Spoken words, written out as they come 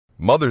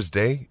Mother's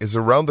Day is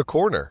around the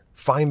corner.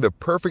 Find the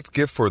perfect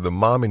gift for the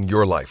mom in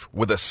your life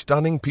with a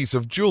stunning piece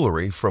of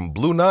jewelry from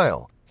Blue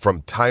Nile.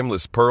 From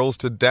timeless pearls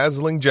to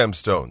dazzling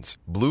gemstones,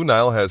 Blue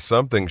Nile has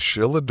something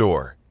she'll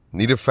adore.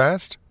 Need it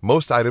fast?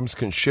 Most items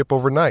can ship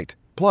overnight.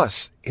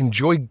 Plus,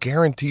 enjoy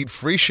guaranteed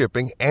free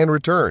shipping and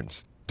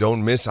returns.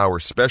 Don't miss our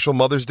special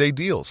Mother's Day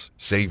deals.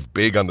 Save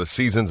big on the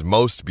season's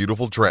most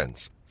beautiful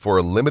trends. For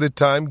a limited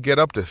time, get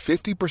up to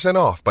 50%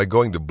 off by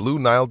going to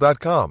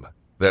BlueNile.com.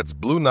 That's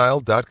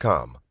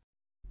BlueNile.com.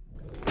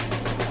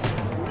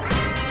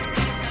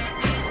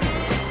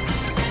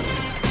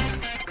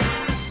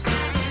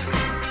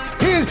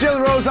 He is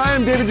Jalen Rose. I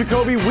am David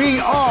Jacoby. We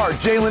are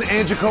Jalen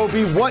and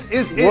Jacoby. What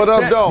is it What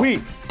up, that dog? we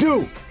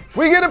do?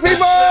 We get the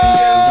people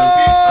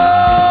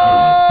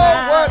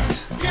what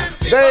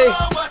they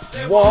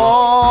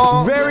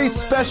want. Very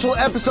special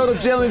episode of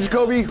Jalen and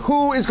Jacoby.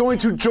 Who is going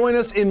to join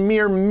us in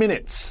mere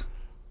minutes?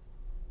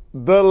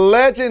 The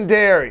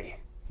legendary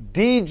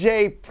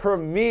DJ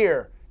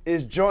Premier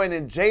is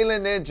joining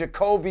Jalen and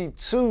Jacoby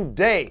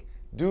today.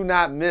 Do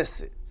not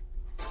miss it.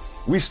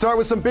 We start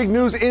with some big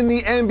news in the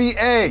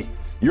NBA.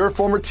 Your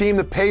former team,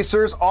 the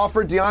Pacers,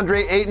 offered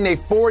DeAndre Ayton a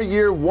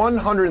 4-year,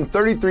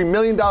 $133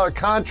 million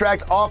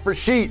contract offer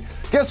sheet.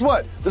 Guess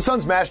what? The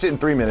Suns mashed it in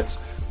 3 minutes.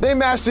 They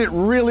mashed it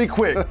really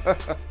quick.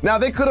 Now,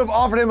 they could have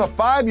offered him a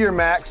 5-year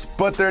max,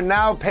 but they're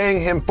now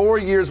paying him 4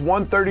 years,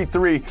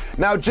 $133.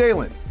 Now,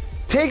 Jalen,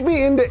 take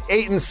me into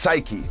Ayton's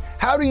psyche.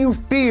 How do you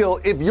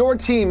feel if your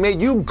team made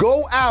you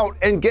go out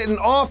and get an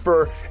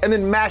offer and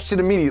then mashed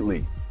it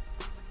immediately?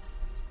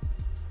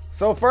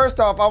 So first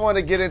off, I want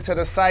to get into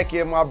the psyche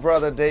of my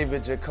brother,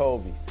 David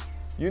Jacoby.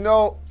 You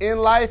know, in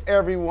life,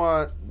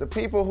 everyone, the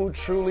people who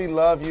truly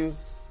love you,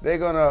 they're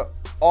going to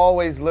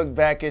always look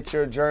back at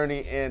your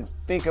journey and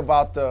think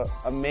about the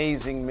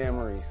amazing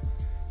memories.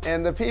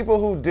 And the people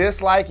who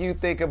dislike you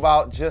think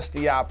about just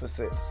the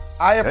opposite.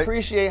 I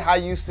appreciate how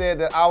you said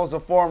that I was a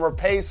former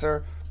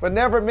Pacer, but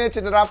never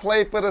mentioned that I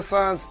played for the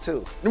Suns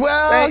too.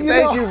 Well, thank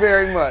you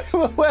very much.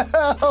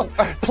 Well,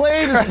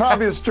 played is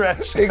probably a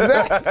stretch.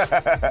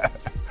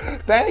 Exactly.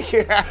 Thank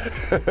you.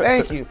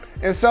 Thank you.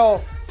 And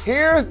so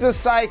here's the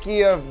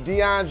psyche of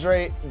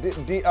DeAndre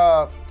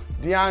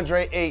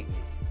Ayton.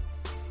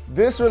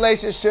 This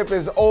relationship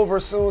is over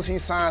as soon as he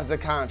signs the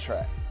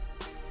contract.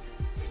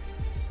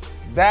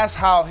 That's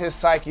how his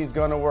psyche is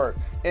going to work.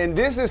 And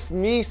this is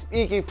me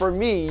speaking for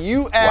me.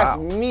 You ask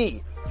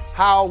me,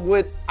 how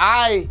would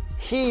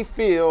he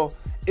feel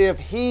if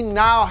he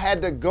now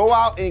had to go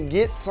out and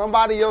get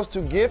somebody else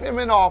to give him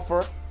an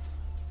offer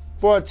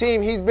for a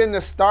team? He's been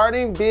the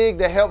starting big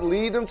to help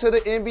lead them to the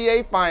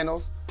NBA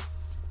Finals.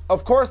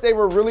 Of course, they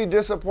were really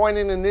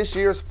disappointing in this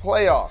year's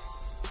playoffs.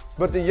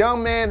 But the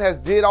young man has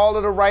did all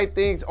of the right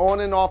things on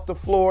and off the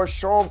floor,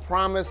 shown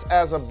promise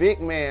as a big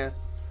man.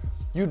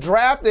 You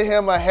drafted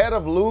him ahead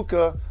of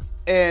Luka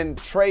and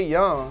Trae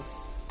Young.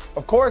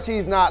 Of course,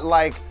 he's not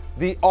like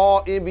the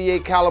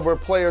all-NBA caliber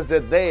players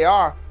that they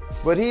are,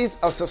 but he's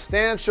a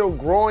substantial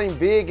growing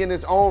big in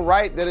his own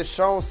right that has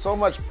shown so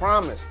much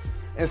promise.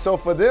 And so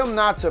for them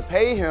not to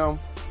pay him,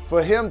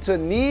 for him to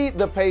need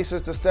the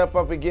Pacers to step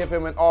up and give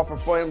him an offer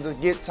for him to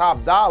get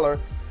top dollar,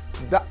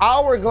 the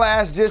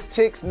hourglass just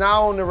ticks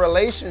now on the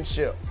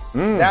relationship.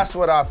 That's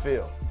what I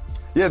feel.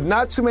 Yeah,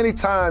 not too many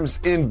times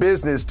in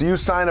business do you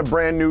sign a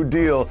brand new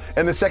deal,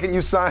 and the second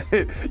you sign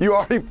it, you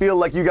already feel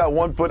like you got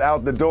one foot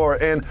out the door.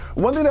 And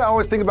one thing that I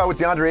always think about with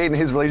DeAndre Ayton and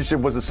his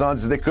relationship with the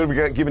Suns is they could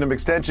have given him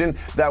extension.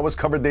 That was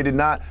covered. They did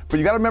not. But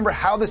you got to remember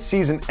how the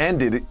season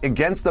ended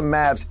against the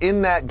Mavs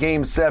in that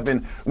Game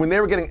 7 when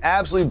they were getting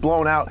absolutely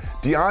blown out.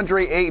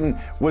 DeAndre Ayton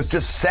was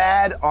just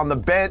sad on the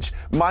bench.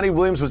 Monty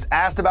Williams was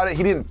asked about it.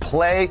 He didn't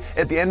play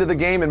at the end of the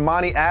game, and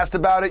Monty asked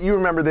about it. You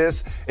remember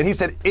this. And he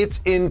said,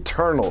 it's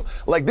internal.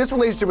 Like, this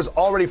relationship was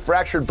already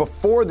fractured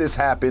before this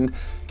happened.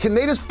 Can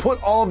they just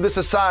put all of this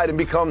aside and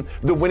become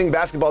the winning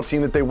basketball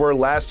team that they were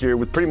last year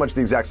with pretty much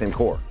the exact same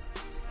core?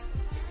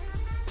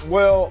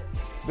 Well,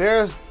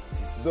 there's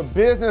the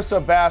business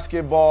of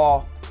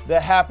basketball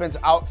that happens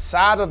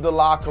outside of the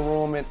locker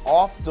room and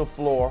off the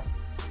floor.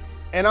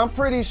 And I'm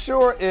pretty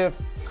sure if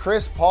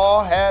Chris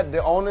Paul had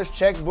the owner's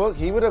checkbook,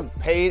 he would have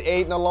paid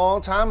Ayton a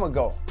long time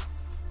ago.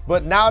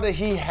 But now that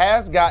he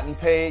has gotten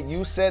paid,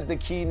 you said the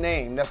key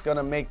name that's going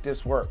to make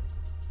this work.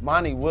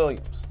 Monty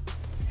Williams.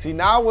 See,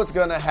 now what's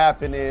going to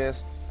happen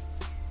is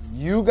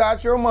you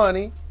got your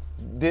money.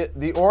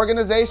 The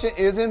organization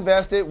is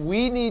invested.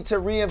 We need to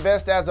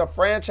reinvest as a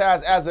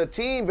franchise, as a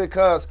team,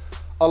 because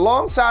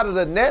alongside of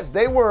the Nets,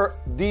 they were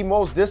the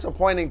most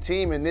disappointing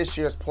team in this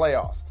year's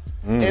playoffs.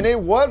 And it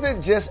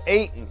wasn't just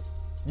Ayton.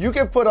 You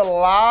can put a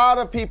lot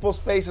of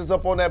people's faces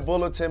up on that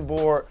bulletin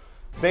board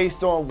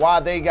based on why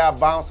they got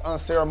bounced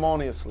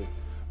unceremoniously.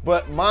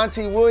 But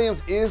Monty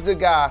Williams is the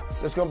guy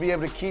that's going to be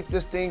able to keep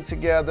this thing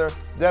together.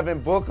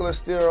 Devin Booker is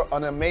still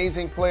an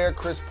amazing player.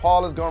 Chris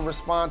Paul is going to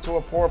respond to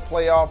a poor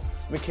playoff.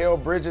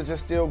 Mikal Bridges is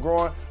still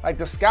growing. Like,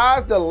 the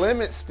sky's the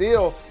limit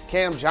still,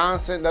 Cam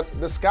Johnson.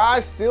 The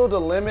sky's still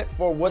the limit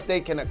for what they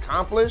can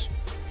accomplish.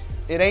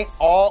 It ain't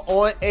all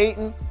on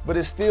Ayton, but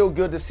it's still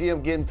good to see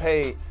him getting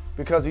paid.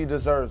 because he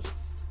deserves it.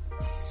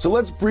 So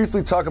let's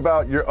briefly talk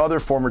about your other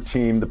former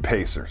team, the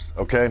Pacers,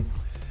 okay?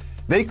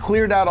 They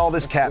cleared out all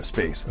this cap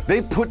space.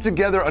 They put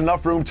together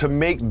enough room to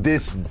make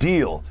this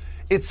deal.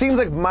 It seems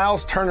like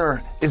Miles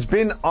Turner has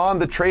been on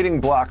the trading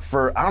block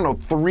for,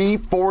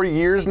 3-4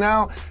 years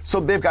now. So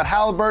they've got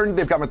Halliburton,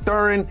 they've got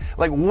Mathurin.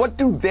 Like, what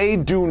do they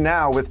do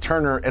now with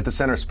Turner at the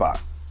center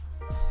spot?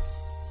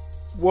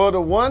 Well,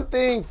 the one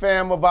thing,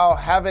 fam, about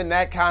having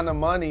that kind of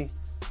money,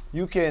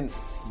 you can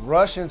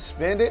rush and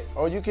spend it,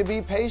 or you can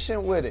be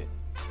patient with it.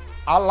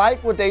 I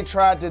like what they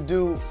tried to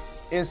do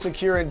in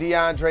securing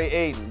DeAndre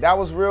Ayton. That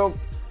was real.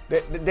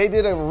 They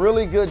did a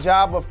really good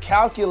job of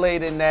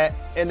calculating that,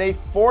 and they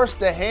forced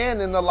the hand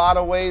in a lot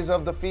of ways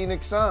of the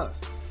Phoenix Suns.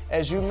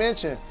 As you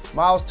mentioned,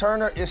 Miles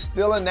Turner is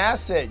still an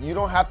asset. You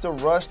don't have to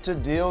rush to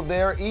deal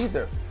there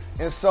either.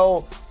 And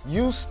so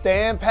you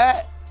stand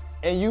pat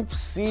and you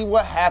see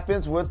what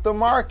happens with the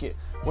market.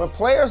 When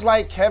players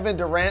like Kevin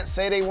Durant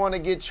say they want to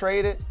get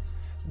traded,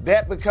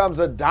 that becomes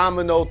a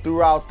domino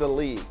throughout the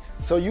league.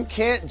 So you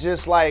can't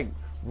just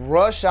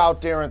rush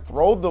out there and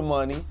throw the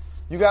money.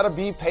 You got to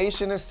be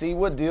patient and see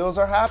what deals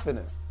are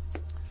happening.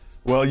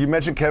 Well, you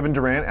mentioned Kevin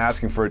Durant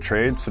asking for a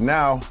trade, so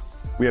now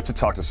we have to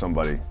talk to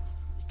somebody.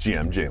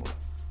 GM Jalen.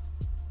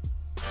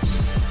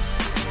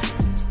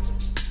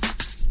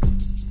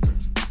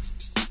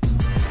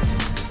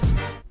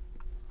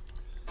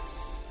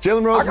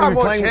 Jalen Rose I got will be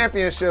more playing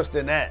championships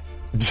than that.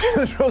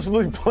 Jalen Rose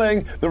will be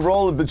playing the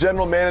role of the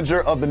general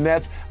manager of the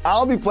Nets.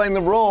 I'll be playing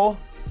the role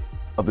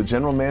of the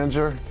general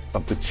manager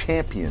of the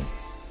champion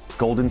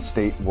Golden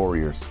State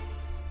Warriors.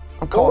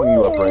 I'm calling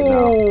you up right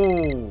now.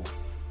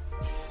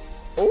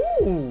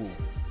 Ooh. You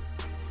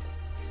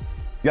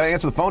gotta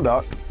answer the phone,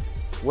 Doc.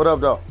 What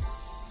up, though?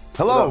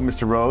 Hello,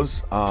 Mr.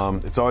 Rose.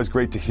 It's always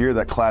great to hear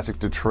that classic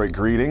Detroit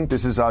greeting.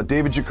 This is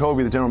David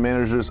Jacoby, the general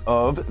managers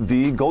of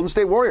the Golden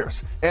State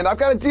Warriors. And I've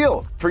got a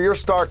deal for your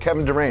star,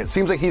 Kevin Durant.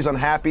 Seems like he's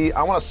unhappy.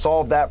 I want to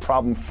solve that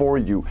problem for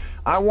you.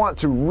 I want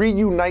to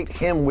reunite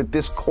him with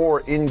this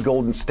core in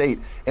Golden State.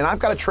 And I've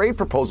got a trade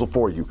proposal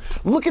for you.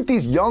 Look at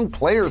these young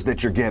players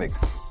that you're getting.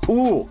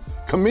 Poole,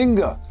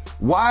 Kuminga,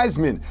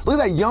 Wiseman. Look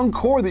at that young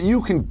core that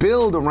you can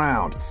build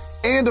around.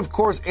 And, of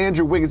course,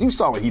 Andrew Wiggins. You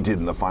saw what he did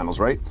in the finals,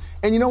 right?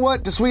 And you know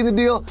what? To sweeten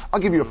the deal, I'll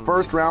give you a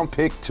first-round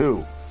pick,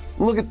 too.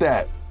 Look at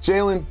that.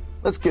 Jalen,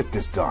 let's get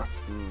this done.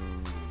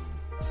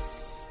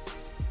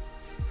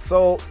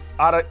 So,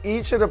 out of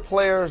each of the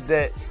players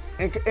that –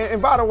 and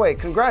by the way,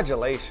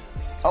 congratulations.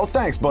 Oh,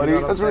 thanks, buddy.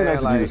 You know That's really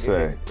nice of you to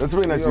say. That's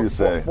really nice of you to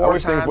say. I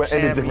wish things would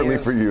ended differently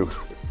for you.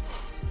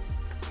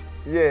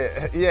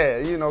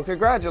 Yeah,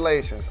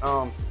 congratulations.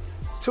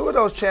 Two of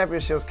those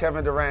championships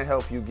Kevin Durant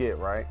helped you get,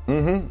 right?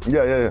 Mm-hmm.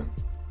 Yeah.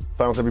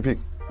 Finals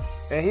MVP.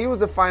 And he was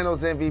the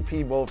Finals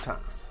MVP both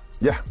times.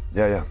 Yeah.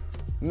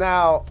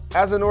 Now,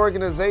 as an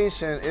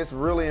organization, it's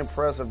really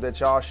impressive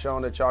that y'all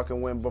shown that y'all can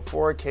win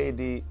before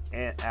KD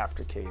and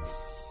after KD.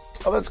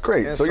 Oh, that's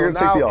great. And so you're going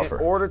to take the offer.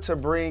 In order to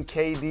bring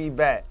KD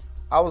back,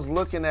 I was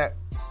looking at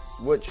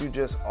what you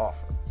just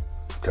offered.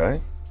 Okay.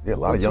 Yeah, a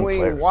lot of young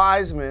players. Between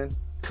Wiseman,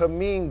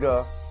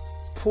 Kuminga,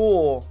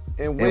 Poole,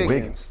 and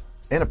Wiggins.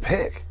 And a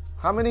pick.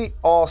 How many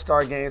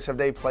All-Star games have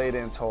they played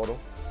in total?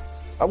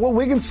 Well,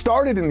 Wiggins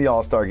started in the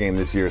All-Star game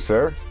this year,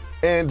 sir.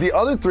 And the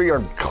other three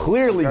are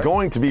clearly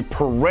going to be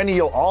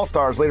perennial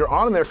All-Stars later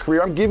on in their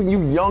career. I'm giving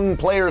you young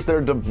players that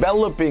are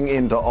developing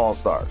into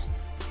All-Stars.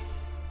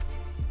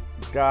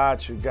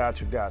 Got you.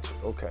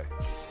 Okay.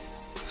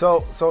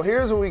 So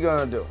here's what we're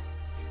going to do.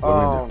 What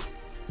do we do?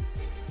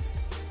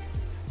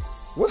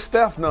 What's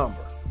Steph's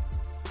number?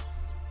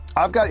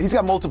 He's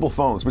got multiple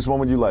phones. Which one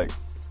would you like?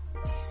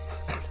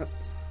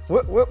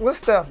 What's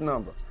Steph's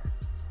number?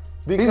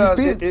 Because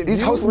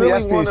he's hosting the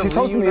ESPYs. He's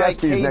hosting the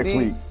ESPYs next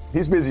week.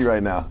 He's busy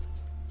right now.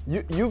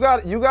 You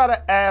got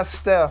to ask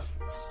Steph.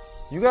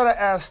 You got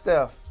to ask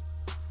Steph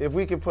if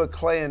we can put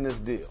Clay in this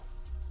deal.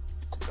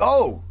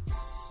 Oh,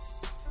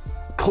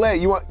 Clay,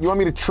 you want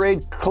me to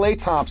trade Klay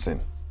Thompson?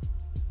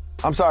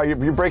 I'm sorry,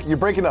 you're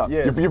breaking up.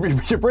 Yeah.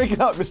 You're breaking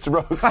up, Mr.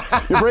 Rose.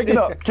 You're breaking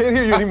up. Can't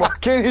hear you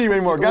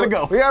anymore. Gotta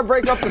go. We gotta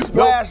break up the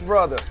Splash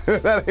Brother.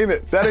 That ain't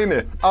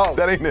it. Oh.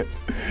 That ain't it.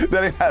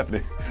 That ain't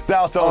happening.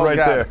 Dial tone right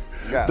there.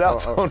 Dial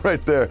tone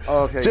right there.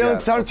 Okay.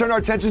 Jalen, time to turn our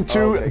attention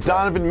to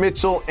Donovan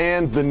Mitchell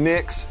and the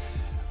Knicks.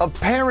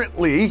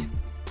 Apparently,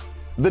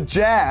 the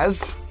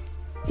Jazz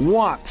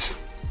want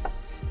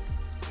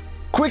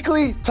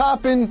Quickly,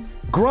 Toppin,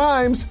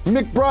 Grimes,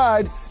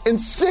 McBride, and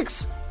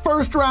 6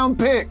 first-round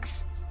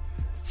picks.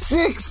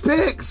 6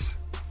 picks!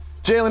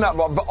 Jalen,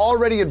 I've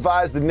already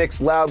advised the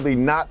Knicks loudly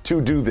not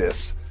to do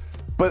this,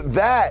 but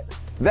that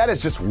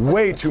is just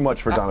way too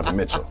much for Donovan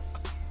Mitchell.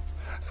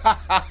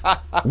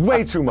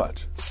 Way too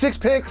much. 6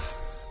 picks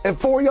and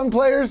 4 young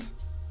players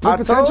with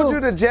potential? Told you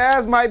the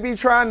Jazz might be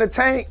trying to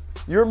tank.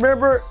 You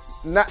remember?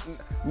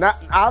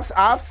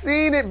 I've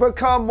seen it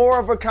become more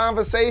of a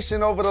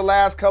conversation over the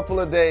last couple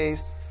of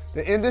days.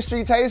 The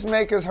industry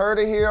tastemakers heard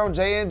it here on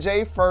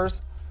J&J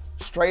First,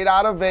 straight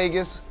out of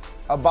Vegas,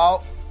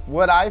 about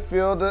what I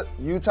feel the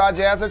Utah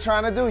Jazz are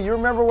trying to do. You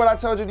remember what I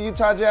told you the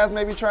Utah Jazz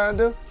may be trying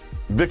to do?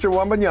 Victor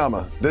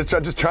Wembanyama. They're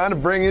just trying to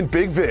bring in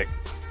Big Vic.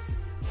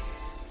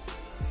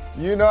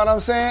 You know what I'm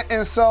saying?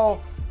 And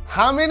so,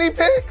 how many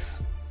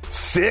picks?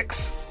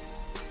 6.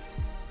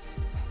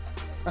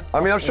 I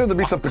mean, I'm sure there'll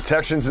be some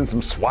protections and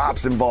some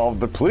swaps involved,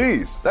 but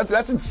please,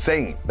 that's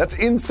insane. That's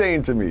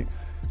insane to me.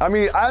 I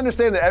mean, I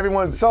understand that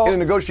everyone's in a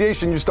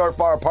negotiation, you start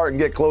far apart and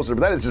get closer,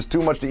 but that is just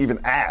too much to even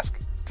ask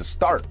to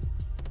start.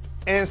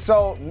 And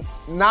so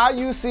now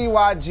you see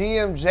why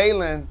GM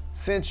Jalen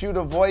sent you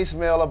the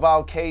voicemail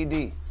about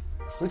KD.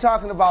 We're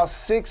talking about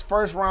 6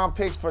 first-round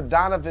picks for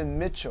Donovan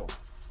Mitchell.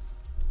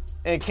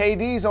 And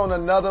KD's on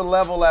another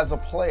level as a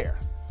player.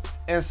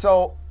 And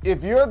so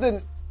if you're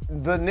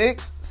the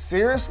Knicks,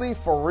 seriously,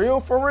 for real,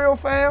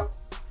 fam,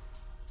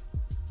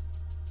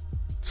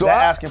 so that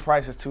asking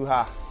price is too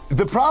high.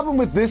 The problem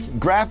with this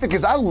graphic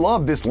is I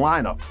love this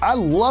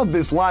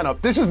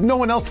lineup. There's just no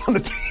one else on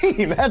the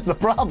team. That's the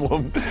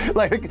problem.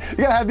 Like, you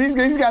gotta have these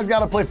guys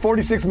gotta play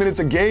 46 minutes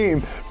a game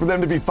for them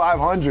to be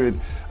 500.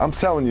 I'm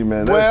telling you,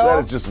 man, that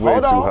is just way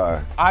too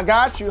high. I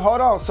got you.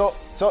 Hold on. So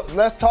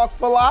let's talk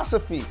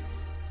philosophy.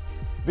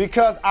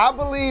 Because I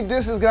believe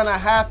this is gonna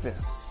happen.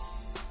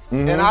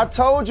 Mm-hmm. And I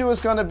told you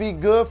it's gonna be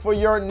good for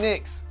your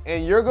Knicks.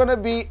 And you're gonna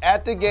be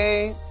at the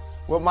game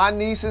with my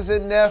nieces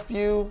and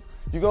nephew.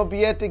 You're going to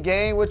be at the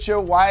game with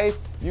your wife.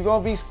 You're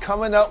going to be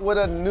coming up with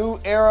a new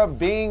era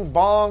bing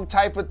bong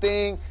type of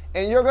thing.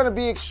 And you're going to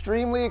be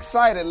extremely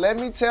excited. Let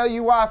me tell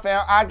you why,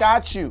 fam. I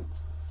got you.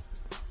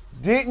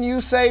 Didn't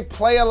you say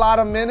play a lot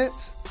of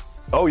minutes?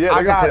 Oh, yeah,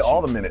 they're going to play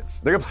all the minutes.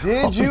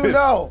 Did you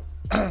know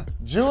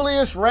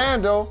Julius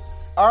Randle,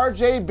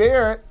 RJ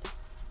Barrett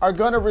are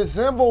going to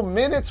resemble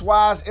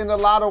minutes-wise in a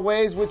lot of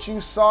ways what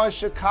you saw in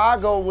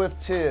Chicago with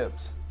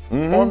Tibbs?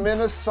 Mm-hmm. Or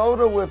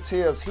Minnesota with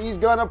Tibbs. He's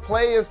going to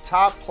play his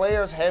top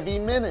players heavy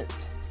minutes.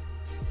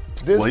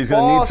 This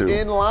falls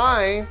in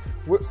line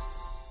with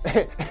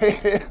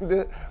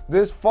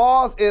this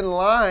falls in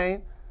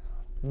line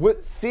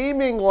with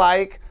seeming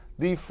like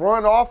the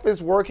front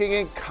office working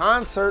in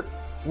concert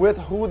with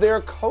who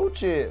their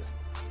coach is.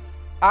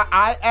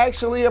 I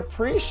actually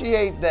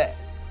appreciate that.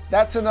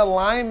 That's an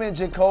alignment,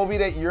 Jacoby,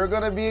 that you're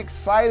going to be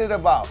excited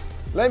about.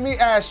 Let me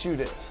ask you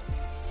this.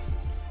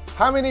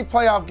 How many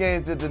playoff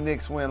games did the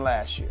Knicks win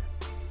last year?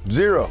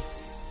 0.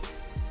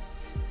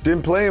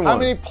 Didn't play in one. How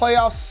many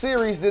playoff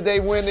series did they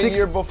win the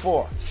year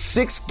before?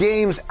 6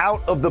 games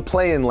out of the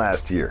play-in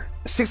last year.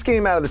 6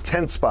 games out of the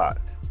 10th spot.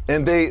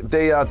 And they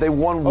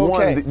won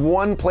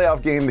one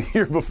playoff game the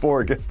year before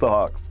against the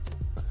Hawks.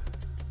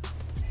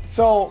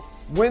 So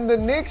when the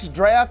Knicks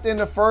draft in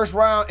the first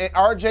round, and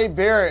RJ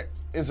Barrett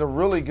is a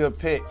really good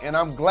pick, and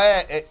I'm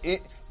glad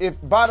if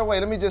by the way,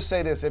 let me just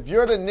say this. If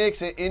you're the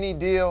Knicks in any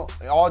deal,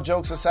 all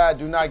jokes aside,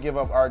 do not give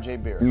up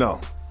RJ Barrett. No,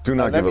 do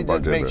not give up RJ Barrett.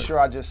 Let me just make sure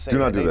I just say do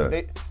not do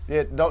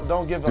that.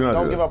 Don't give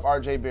up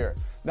RJ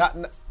Barrett.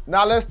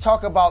 Now let's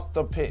talk about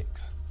the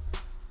picks.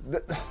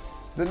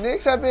 The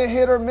Knicks have been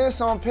hit or miss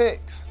on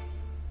picks.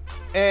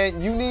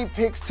 And you need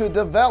picks to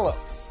develop.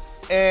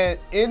 And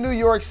in New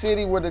York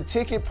City, where the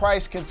ticket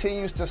price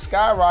continues to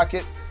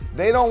skyrocket,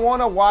 they don't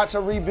want to watch a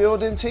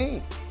rebuilding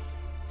team.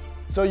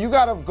 So you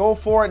got to go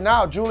for it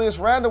now. Julius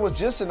Randle was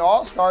just an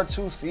all-star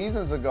 2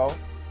 seasons ago.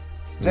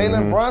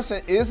 Jalen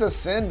Brunson is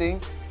ascending.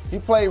 He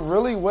played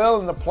really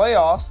well in the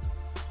playoffs.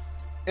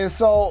 And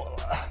so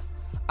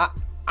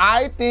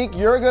I think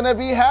you're going to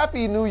be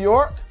happy, New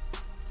York.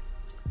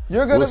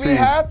 You're going to be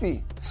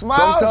happy.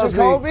 Smile,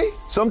 Jacoby.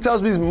 Some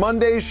tells me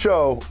Monday's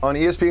show on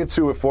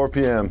ESPN2 at 4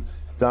 p.m.,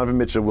 Donovan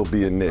Mitchell will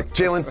be a Knick.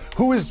 Jalen,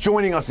 who is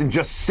joining us in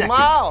just seconds?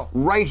 Smile.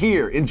 Right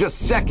here, in just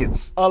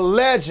seconds. A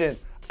legend.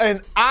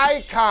 An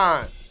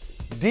icon,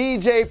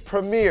 DJ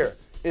Premier,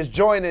 is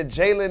joining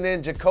Jalen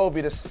and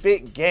Jacoby to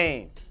spit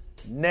game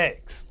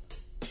next.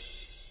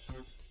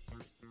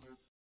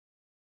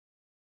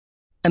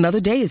 Another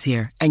day is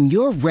here, and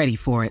you're ready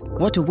for it.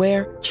 What to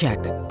wear? Check.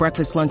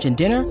 Breakfast, lunch, and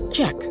dinner?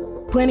 Check.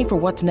 Planning for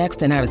what's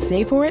next and how to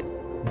save for it?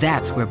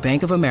 That's where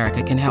Bank of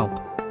America can help.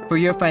 For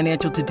your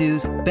financial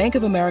to-dos, Bank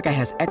of America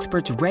has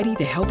experts ready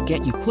to help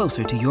get you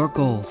closer to your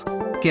goals.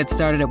 Get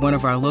started at one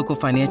of our local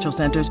financial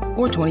centers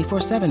or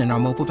 24/7 in our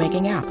mobile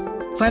banking app.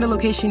 Find a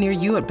location near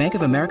you at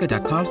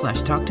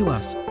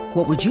bankofamerica.com/talktous.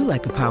 What would you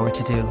like the power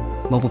to do?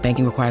 Mobile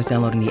banking requires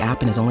downloading the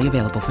app and is only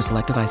available for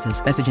select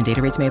devices. Message and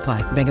data rates may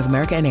apply. Bank of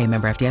America NA,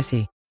 member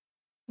FDIC.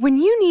 When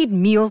you need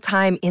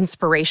mealtime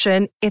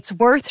inspiration, it's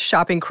worth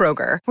shopping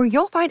Kroger, where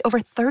you'll find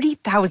over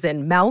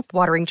 30,000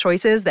 mouth-watering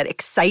choices that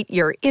excite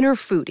your inner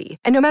foodie.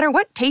 And no matter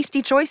what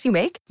tasty choice you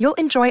make, you'll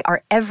enjoy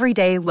our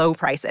everyday low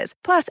prices,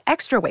 plus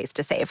extra ways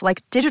to save,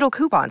 like digital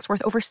coupons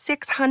worth over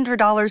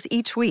 $600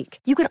 each week.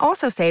 You can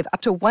also save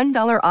up to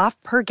 $1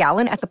 off per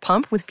gallon at the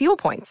pump with fuel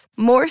points.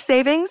 More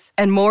savings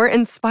and more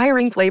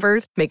inspiring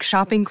flavors make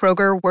shopping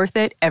Kroger worth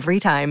it every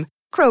time.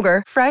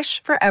 Kroger,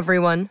 fresh for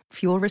everyone.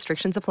 Fuel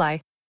restrictions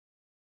apply.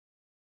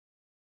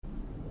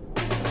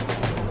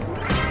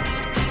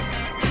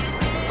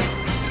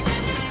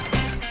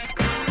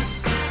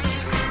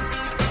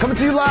 Coming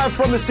to you live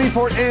from the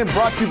Seaport Inn,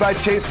 brought to you by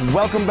Chase.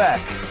 Welcome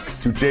back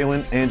to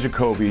Jalen and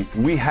Jacoby.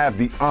 We have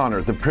the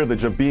honor, the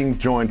privilege of being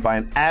joined by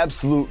an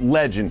absolute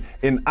legend,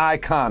 an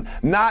icon.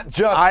 Not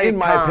just, in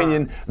my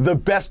opinion, the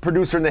best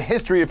producer in the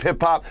history of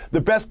hip-hop, the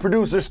best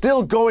producer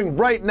still going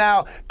right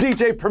now.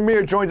 DJ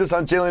Premier joins us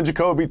on Jalen and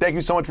Jacoby. Thank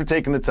you so much for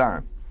taking the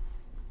time.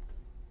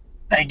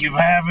 Thank you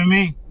for having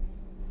me.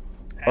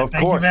 Of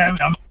course.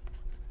 I'm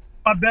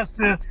my best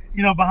to,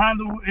 behind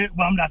the,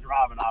 well, I'm not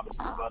driving,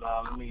 obviously, but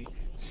let me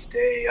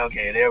stay.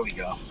 Okay, there we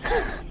go.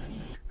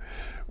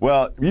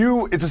 Well,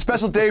 it's a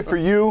special day for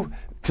you.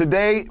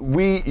 Today,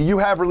 you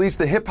have released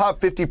the Hip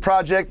Hop 50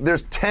 project.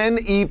 There's 10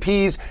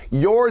 EPs.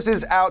 Yours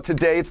is out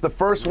today. It's the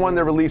first one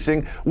they're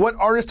releasing. What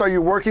artists are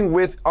you working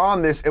with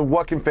on this, and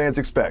what can fans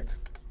expect?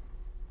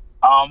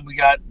 We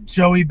got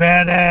Joey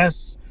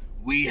Badass.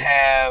 We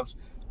have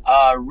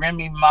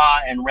Remy Ma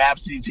and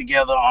Rhapsody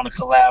together on a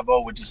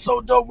collabo, which is so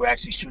dope. We're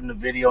actually shooting a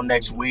video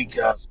next week.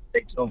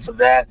 Stay tuned for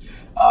that.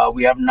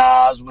 We have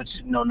Nas,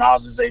 which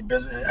Nas is a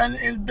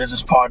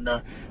business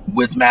partner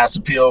with Mass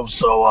Appeal,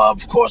 so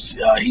of course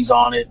he's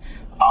on it.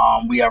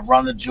 We have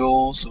Run the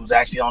Jewels, who's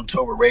actually on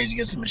tour with Rage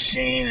Against the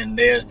Machine, and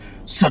they're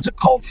such a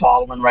cult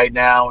following right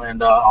now.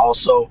 And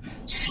also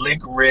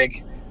Slick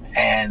Rick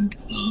and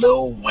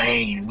Lil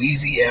Wayne,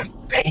 Weezy F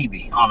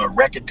Baby on a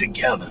record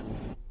together.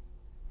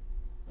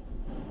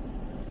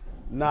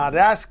 Nah,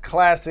 that's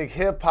classic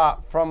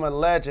hip-hop from a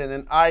legend,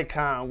 an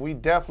icon. We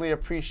definitely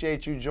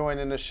appreciate you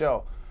joining the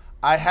show.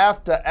 I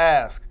have to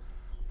ask,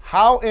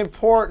 how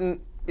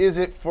important is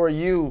it for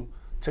you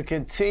to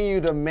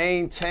continue to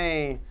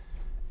maintain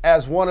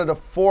as one of the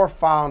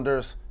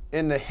forefounders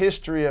in the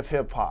history of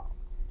hip-hop?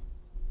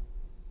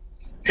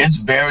 It's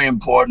very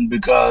important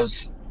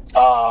because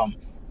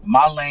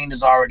my lane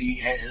is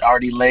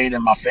already laid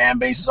and my fan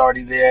base is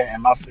already there,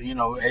 and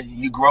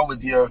you grow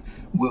with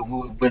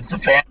with the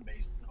fan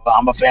base.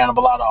 I'm a fan of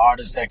a lot of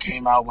artists that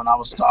came out when I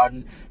was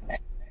starting,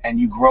 and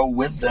you grow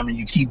with them and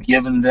you keep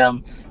giving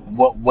them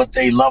what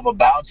they love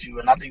about you.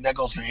 And I think that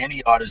goes for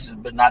any artist,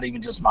 but not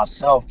even just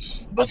myself.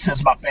 But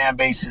since my fan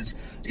base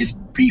is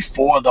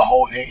before the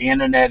whole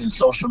internet and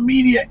social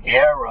media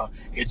era,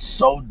 it's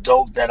so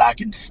dope that I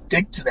can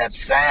stick to that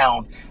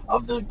sound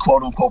of the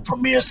quote unquote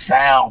premier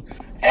sound.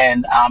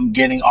 And I'm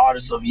getting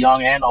artists of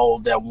young and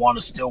old that want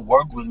to still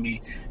work with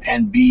me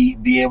and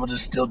be able to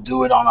still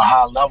do it on a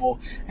high level.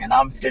 And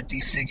I'm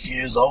 56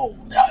 years old,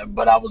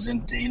 but I was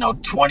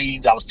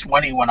 20. I was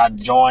 20 when I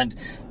joined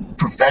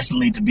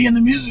professionally to be in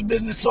the music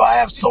business. So I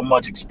have so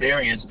much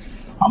experience.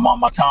 I'm on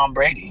my Tom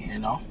Brady,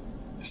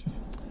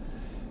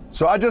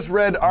 So I just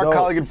read our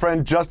colleague and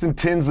friend Justin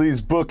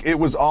Tinsley's book, It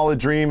Was All a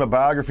Dream, a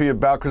biography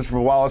about Christopher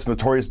Wallace,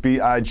 Notorious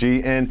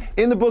B.I.G. And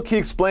in the book, he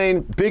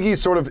explained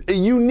Biggie's sort of a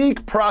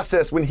unique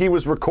process when he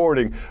was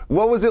recording.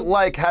 What was it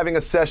like having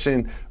a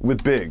session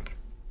with Big?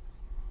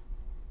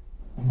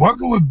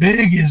 Working with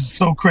Big is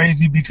so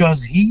crazy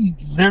because he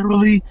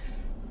literally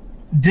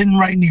didn't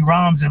write any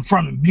rhymes in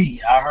front of me.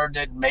 I heard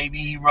that maybe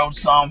he wrote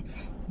some.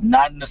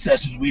 Not in the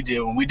sessions we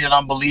did. When we did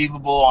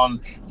Unbelievable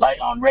on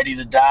Ready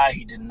to Die,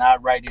 he did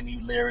not write any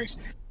lyrics.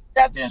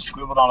 Sat there and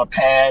scribbled on a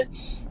pad.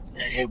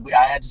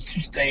 I had to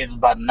stay. It was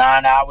about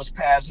 9 hours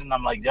passing.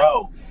 I'm like,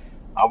 yo,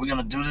 are we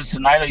going to do this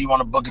tonight or you want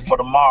to book it for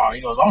tomorrow?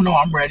 He goes, oh, no,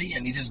 I'm ready.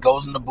 And he just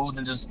goes in the booth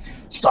and just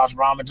starts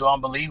rhyming to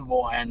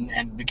Unbelievable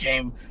and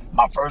became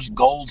my first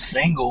gold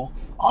single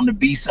on the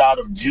B-side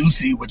of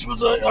Juicy, which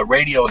was a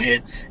radio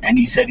hit. And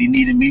he said he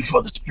needed me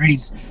for the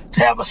streets to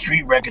have a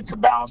street record to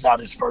balance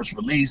out his first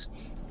release.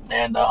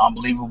 And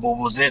Unbelievable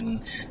was it,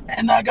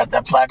 and I got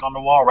that plaque on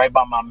the wall right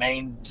by my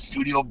main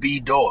Studio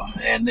B door.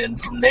 And then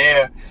from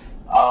there,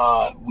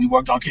 we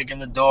worked on Kicking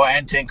the Door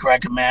and 10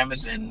 Crack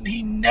Commandments, and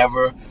he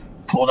never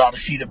pulled out a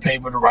sheet of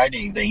paper to write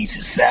anything. He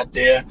just sat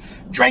there,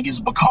 drank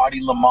his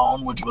Bacardi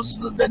Limon, which was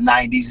the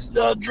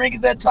 90s drink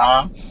at that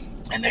time.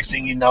 And next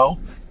thing you know,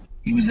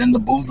 he was in the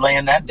booth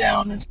laying that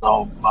down. And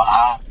so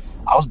I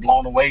was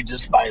blown away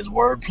just by his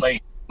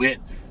wordplay, wit,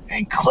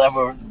 and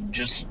clever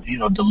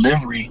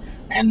delivery,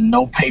 and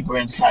no paper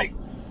in sight.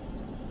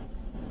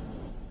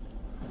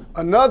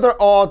 Another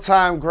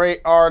all-time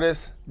great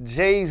artist,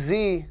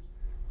 Jay-Z,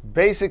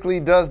 basically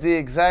does the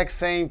exact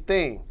same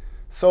thing.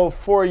 So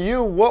for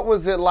you, what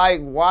was it like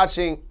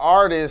watching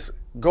artists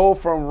go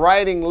from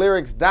writing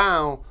lyrics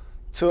down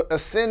to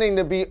ascending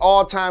to be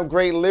all-time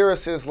great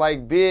lyricists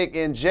like Big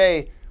and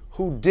Jay,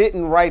 who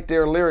didn't write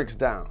their lyrics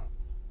down?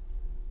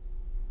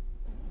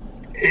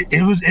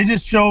 It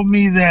just showed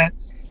me that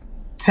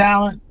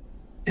talent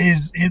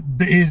is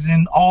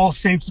in all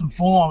shapes and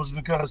forms,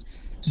 because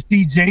to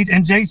see Jay,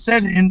 and Jay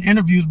said it in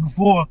interviews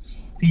before,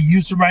 he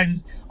used to write it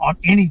on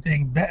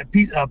anything,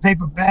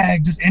 paper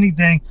bag, just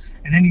anything,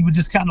 and then he would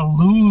just kind of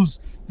lose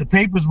the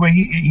papers where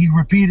he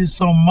repeated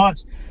so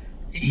much.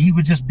 He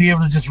would just be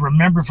able to just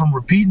remember from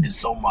repeating it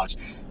so much.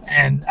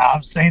 And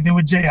same thing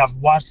with Jay. I've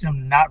watched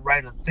him not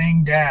write a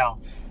thing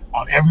down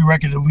on every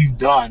record that we've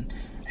done,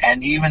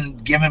 and even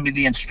giving me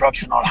the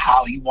instruction on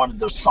how he wanted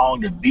the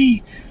song to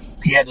be.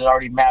 He had it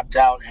already mapped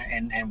out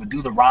and would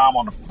do the rhyme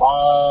on the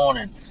phone.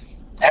 And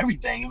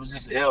everything. It was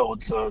just ill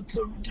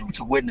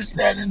to witness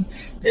that, and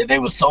they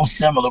were so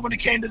similar when it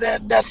came to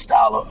that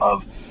style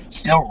of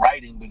still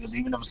writing, because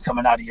even if it's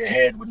coming out of your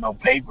head with no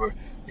paper,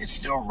 it's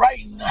still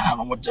writing. I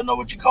don't know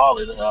what you call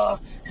it,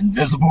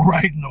 invisible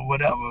writing or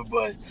whatever,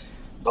 but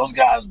those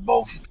guys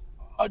both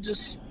are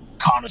just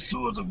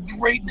connoisseurs of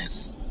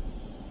greatness.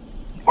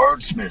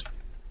 Wordsmith.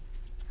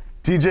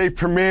 DJ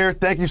Premier,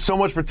 thank you so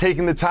much for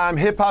taking the time.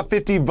 Hip Hop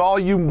 50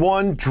 Volume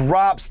 1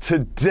 drops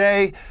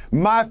today.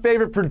 My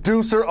favorite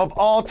producer of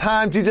all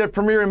time, DJ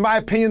Premier, in my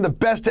opinion, the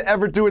best to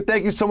ever do it.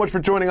 Thank you so much for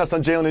joining us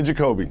on Jalen and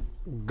Jacoby.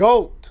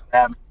 GOAT.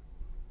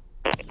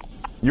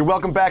 You're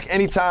welcome back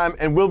anytime,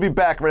 and we'll be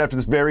back right after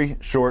this very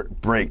short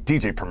break.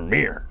 DJ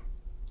Premier.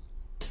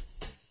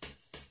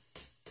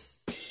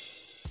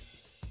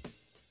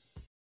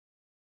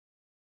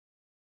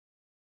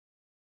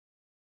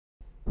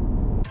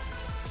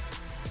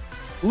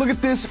 Look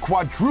at this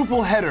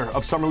quadruple header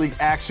of Summer League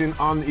action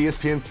on the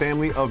ESPN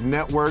family of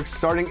networks,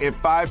 starting at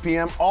 5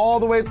 p.m. all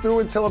the way through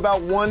until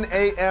about 1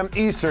 a.m.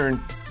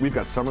 Eastern. We've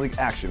got Summer League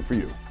action for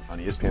you on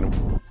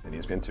ESPN and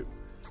ESPN2.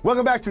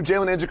 Welcome back to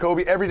Jalen and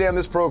Jacoby. Every day on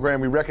this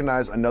program, we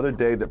recognize another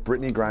day that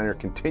Brittany Griner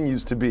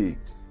continues to be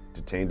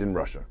detained in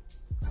Russia.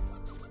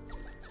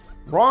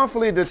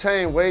 Wrongfully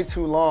detained way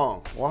too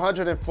long.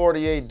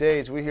 148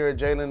 days. We here at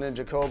Jalen and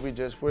Jacoby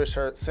just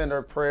send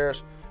her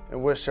prayers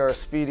and wish her a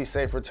speedy,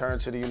 safe return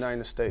to the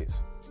United States.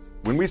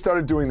 When we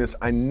started doing this,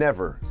 I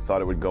never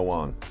thought it would go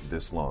on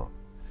this long.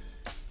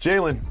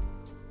 Jalen,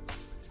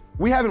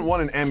 we haven't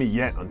won an Emmy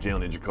yet on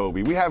Jalen and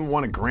Jacoby. We haven't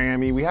won a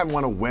Grammy. We haven't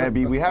won a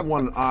Webby. We haven't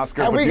won an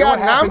Oscar. And but we you know got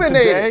what happened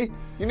nominated. today?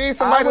 You need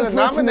somebody to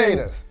nominate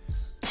us.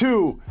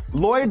 To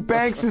Lloyd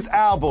Banks'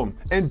 album,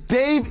 and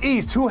Dave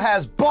East, who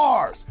has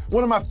bars,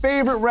 one of my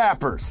favorite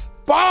rappers.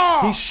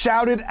 Bars! He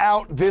shouted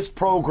out this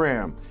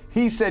program.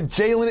 He said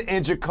Jalen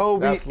and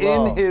Jacoby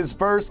in his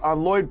verse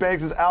on Lloyd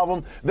Banks'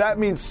 album. That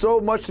means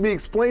so much to me.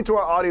 Explain to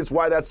our audience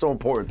why that's so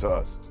important to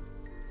us.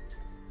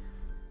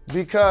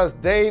 Because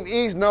Dave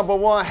East, number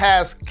one,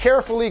 has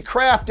carefully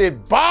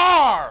crafted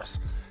bars.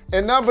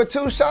 And number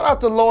two, shout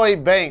out to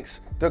Lloyd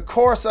Banks, The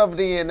Course of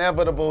the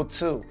Inevitable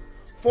 2.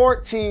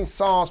 14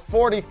 songs,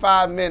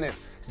 45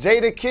 minutes.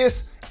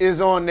 Jadakiss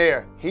is on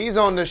there. He's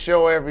on the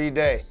show every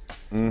day.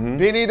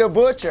 Benny the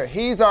Butcher,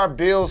 he's our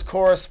Bills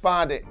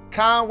correspondent.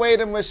 Conway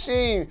the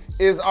Machine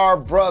is our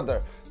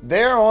brother.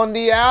 They're on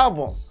the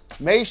album.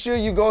 Make sure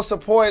you go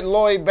support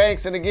Lloyd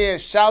Banks. And again,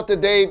 shout to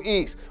Dave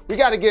East. We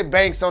got to get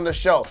Banks on the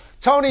show.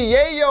 Tony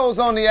Yayo's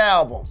on the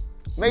album.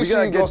 Make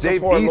sure you go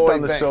support Lloyd Banks. We got to get Dave East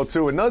on the show,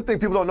 too. Another thing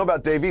people don't know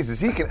about Dave East is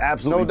he can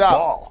absolutely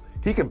ball.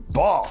 He can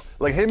ball.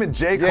 Like him and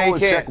J. Cole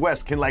and Sheck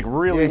West can like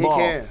really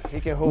ball. He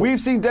can hoop. We've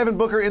seen Devin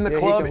Booker in the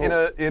club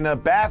in a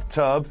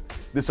bathtub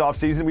this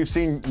offseason. We've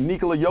seen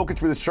Nikola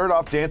Jokic with his shirt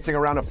off dancing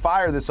around a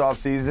fire this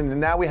offseason. And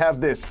now we have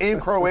this in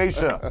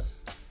Croatia.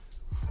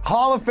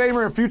 Hall of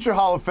Famer and future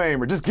Hall of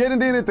Famer. Just getting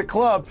in at the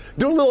club,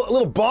 doing a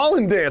little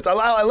balling dance.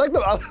 I like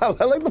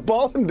the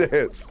balling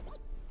dance.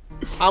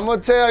 I'm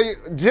going to tell you,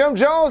 Jim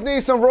Jones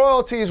needs some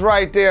royalties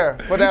right there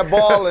for that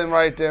balling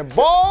right there.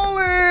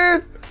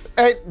 Balling!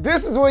 Hey,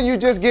 this is when you're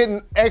just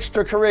getting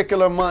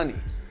extracurricular money.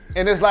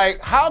 And it's like,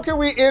 how can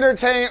we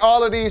entertain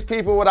all of these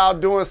people without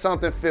doing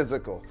something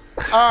physical?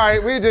 All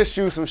right, we just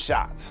shoot some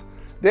shots.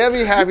 They'll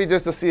be happy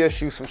just to see us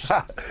shoot some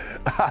shots.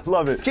 I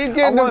love it. Keep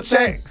getting them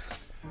checks.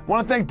 I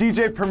want to thank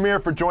DJ Premier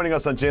for joining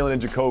us on Jalen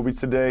and Jacoby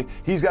today.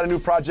 He's got a new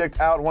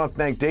project out. I want to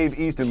thank Dave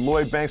East and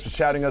Lloyd Banks for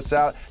shouting us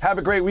out. Have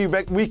a great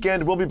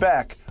weekend. We'll be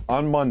back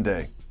on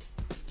Monday.